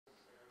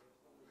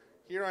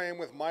Here I am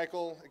with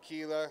Michael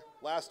Aquila.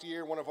 Last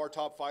year, one of our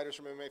top fighters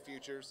from MMA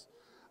Futures.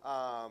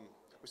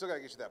 We still got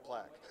to get you that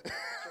plaque.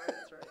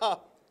 That's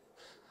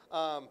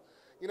right.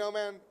 You know,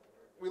 man,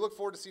 we look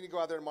forward to seeing you go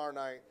out there tomorrow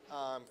night,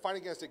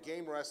 fighting against a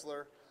game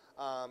wrestler.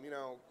 You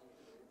know,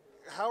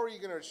 how are you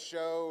going to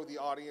show the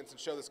audience and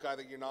show this guy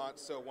that you're not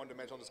so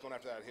one-dimensional, just going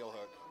after that heel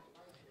hook?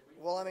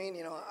 Well, I mean,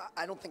 you know,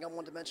 I don't think I'm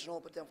one-dimensional,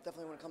 but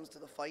definitely when it comes to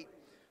the fight,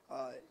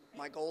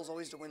 my goal is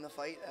always to win the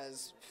fight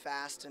as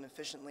fast and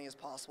efficiently as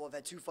possible. I've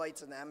had 2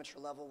 fights in the amateur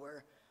level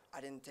where I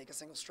didn't take a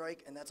single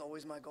strike, and that's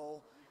always my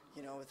goal.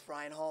 You know, with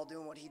Ryan Hall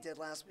doing what he did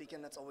last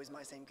weekend, that's always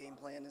my same game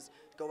plan, is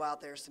go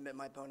out there, submit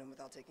my opponent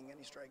without taking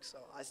any strikes. So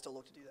I still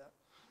look to do that.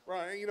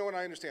 Right, you know what,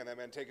 I understand that,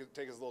 man. Take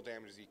as little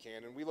damage as you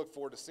can, and we look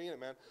forward to seeing it,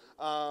 man.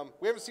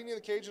 We haven't seen you in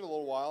the cage in a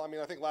little while. I mean,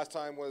 I think last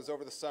time was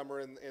over the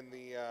summer in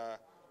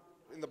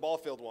the ball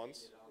field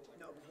ones.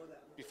 No, before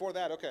that. Before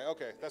that,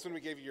 okay. That's when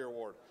we gave you your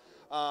award.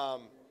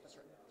 That's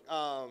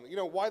right. You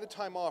know, why the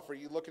time off? Are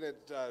you looking at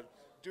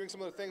doing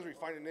some other things? Were you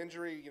finding an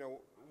injury? You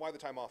know, why the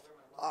time off?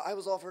 I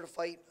was offered a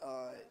fight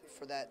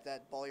for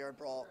that Ball Yard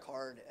Brawl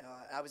card.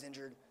 I was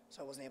injured,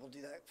 so I wasn't able to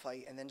do that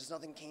fight. And then just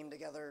nothing came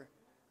together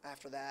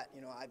after that.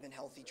 You know, I've been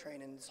healthy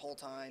training this whole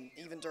time.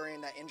 Even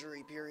during that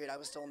injury period, I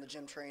was still in the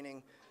gym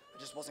training. I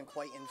just wasn't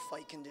quite in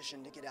fight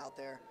condition to get out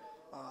there.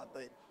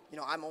 But, you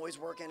know, I'm always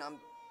working. I'm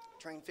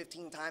training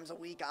 15 times a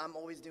week. I'm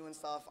always doing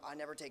stuff. I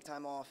never take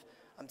time off.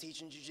 I'm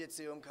teaching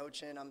jiu-jitsu, I'm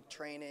coaching, I'm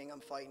training,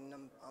 I'm fighting,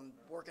 I'm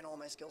working all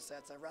my skill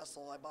sets. I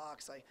wrestle, I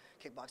box, I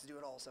kickbox, I do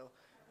it all. So,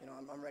 you know,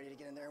 I'm ready to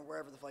get in there, and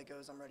wherever the fight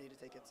goes, I'm ready to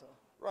take it. So.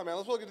 Right, man,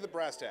 let's look into the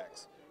brass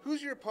tacks.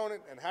 Who's your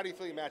opponent, and how do you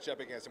feel you match up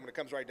against him when it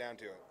comes right down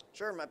to it?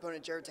 Sure, my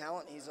opponent, Jared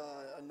Talent, he's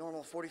a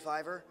normal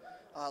 45er.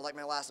 Like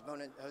my last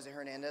opponent, Jose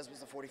Hernandez,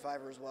 was a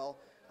 45er as well.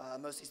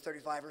 Most of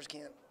these 35ers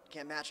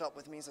can't match up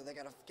with me, so they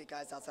got to get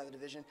guys outside the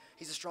division.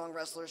 He's a strong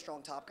wrestler,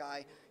 strong top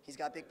guy. He's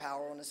got big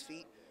power on his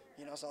feet.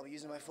 You know, so I'll be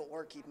using my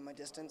footwork, keeping my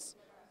distance,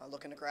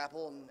 looking to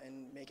grapple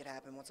and make it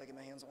happen once I get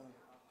my hands on him.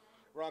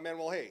 Right, man.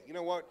 Well, hey, you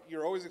know what?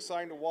 You're always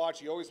exciting to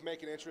watch. You always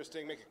make it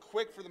interesting, make it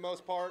quick for the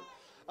most part.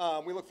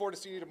 We look forward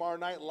to seeing you tomorrow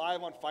night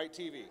live on Fight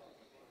TV.